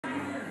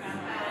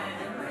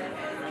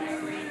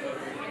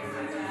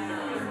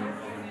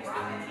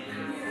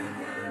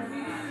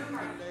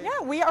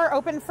We are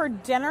open for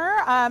dinner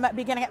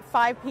beginning at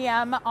 5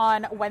 p.m.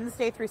 on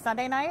Wednesday through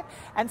Sunday night.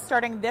 And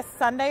starting this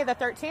Sunday, the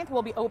 13th,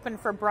 we'll be open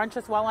for brunch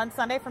as well on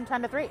Sunday from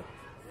 10 to 3.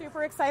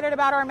 Super excited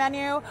about our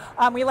menu.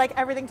 We like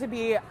everything to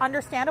be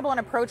understandable and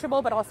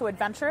approachable, but also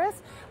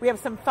adventurous. We have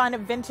some fun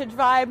vintage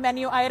vibe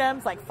menu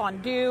items like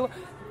fondue,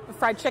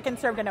 fried chicken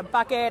served in a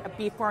bucket, a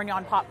beef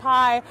bourguignon pot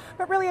pie,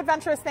 but really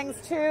adventurous things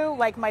too,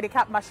 like Mighty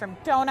Cap mushroom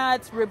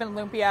donuts, Reuben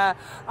lumpia.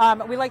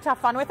 We like to have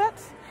fun with it.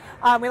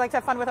 We like to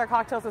have fun with our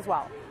cocktails as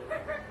well.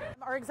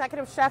 Our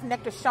executive chef,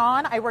 Nick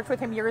Deshawn, I worked with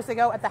him years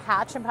ago at the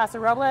Hatch in Paso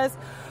Robles.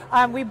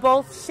 We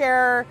both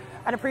share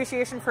an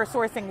appreciation for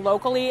sourcing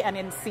locally and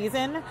in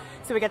season,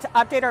 so we get to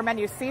update our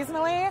menu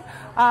seasonally.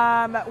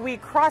 We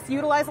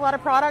cross-utilize a lot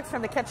of products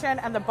from the kitchen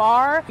and the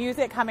bar.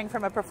 Music coming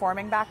from a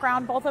performing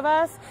background, both of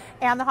us,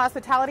 and the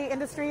hospitality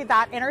industry,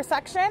 that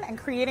intersection and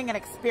creating an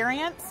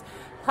experience.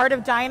 Part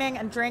of dining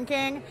and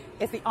drinking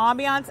is the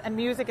ambiance, and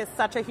music is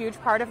such a huge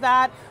part of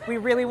that. We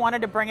really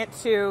wanted to bring it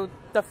to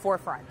the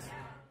forefront.